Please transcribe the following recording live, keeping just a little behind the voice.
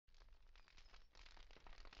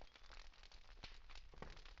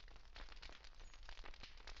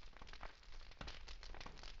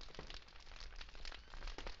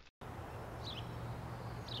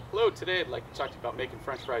Hello, today I'd like to talk to you about making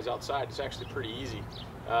French fries outside. It's actually pretty easy.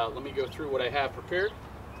 Let me go through what I have prepared.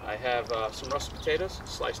 I have some russet potatoes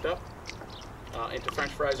sliced up into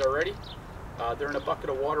French fries already. They're in a bucket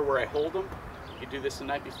of water where I hold them. You can do this the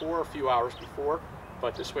night before, a few hours before,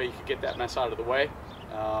 but this way you can get that mess out of the way.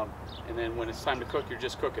 And then when it's time to cook, you're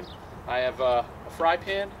just cooking. I have a fry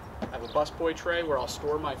pan. I have a busboy tray where I'll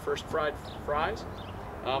store my first fried fries.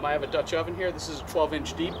 I have a Dutch oven here. This is a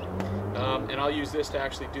 12-inch deep, and I'll use this to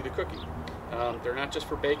actually do the cooking. They're not just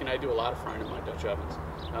for bacon. I do a lot of frying in my Dutch ovens.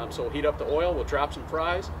 So we'll heat up the oil, we'll drop some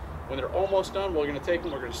fries. When they're almost done, we're going to take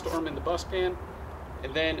them, we're going to store them in the bus pan,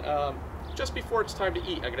 and then just before it's time to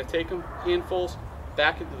eat, I'm going to take them, handfuls,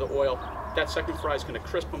 back into the oil. That second fry is going to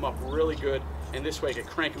crisp them up really good, and this way I can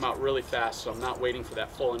crank them out really fast, so I'm not waiting for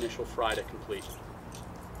that full initial fry to complete.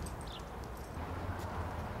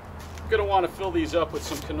 You're going to want to fill these up with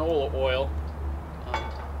some canola oil.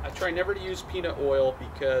 I try never to use peanut oil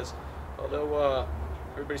because although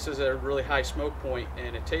everybody says they're a really high smoke point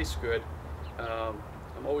and it tastes good,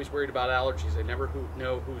 I'm always worried about allergies. I never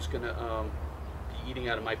know who's going to be eating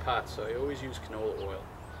out of my pot, so I always use canola oil.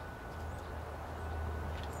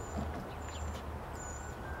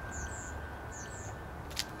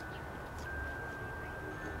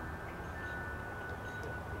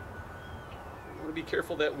 Be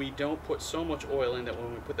careful that we don't put so much oil in that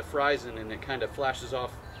when we put the fries in and it kind of flashes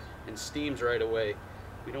off and steams right away,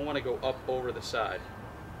 we don't want to go up over the side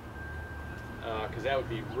because that would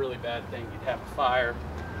be a really bad thing. You'd have a fire,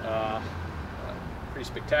 a pretty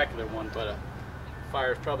spectacular one, but a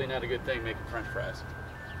fire is probably not a good thing making French fries.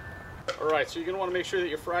 Alright, so you're going to want to make sure that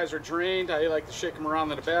your fries are drained. I like to shake them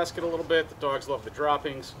around in a basket a little bit. The dogs love the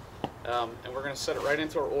droppings, and we're going to set it right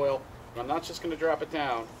into our oil. But I'm not just going to drop it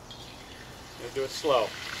down. I'm going to do it slow.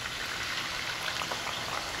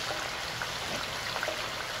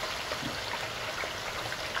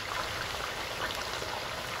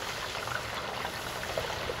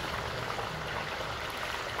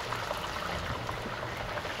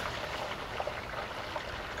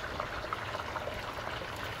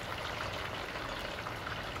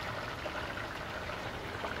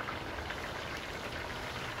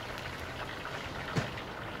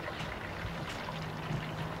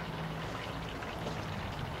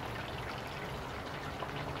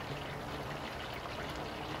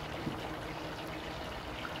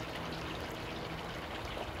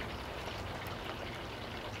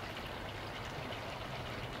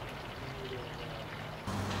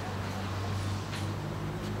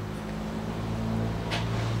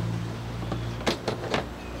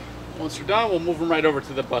 Once they're done, we'll move them right over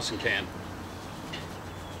to the busing can.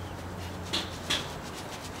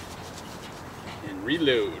 And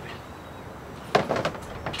reload.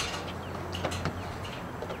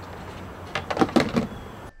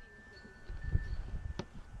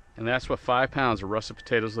 And that's what 5 pounds of russet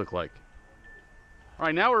potatoes look like.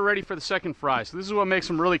 Alright, now we're ready for the second fry. So this is what makes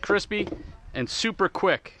them really crispy and super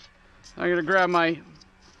quick. I'm going to grab my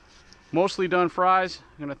mostly done fries.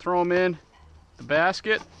 I'm going to throw them in the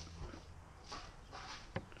basket.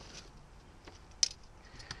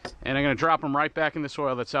 And I'm going to drop them right back in this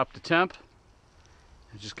oil that's up to temp.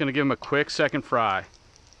 I'm just going to give them a quick second fry.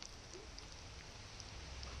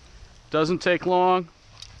 Doesn't take long.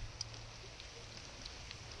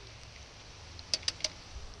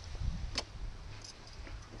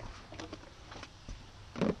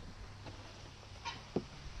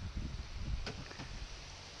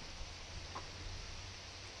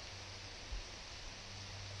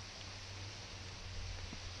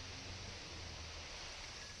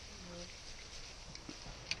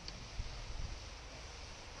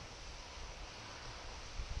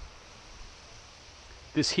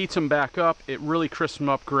 This heats them back up. It really crisps them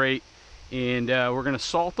up great. And we're going to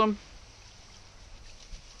salt them.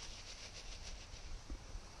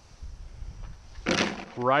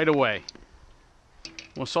 Right away.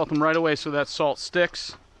 We'll salt them right away so that salt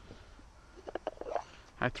sticks.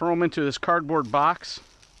 I throw them into this cardboard box.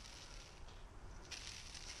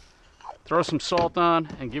 Throw some salt on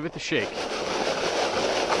and give it the shake.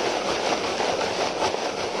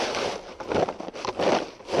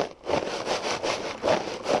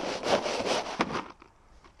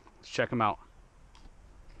 Check them out.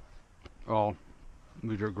 Oh,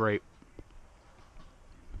 these are great.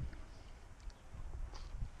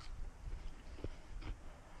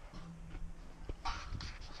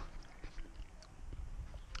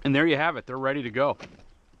 And there you have it. They're ready to go.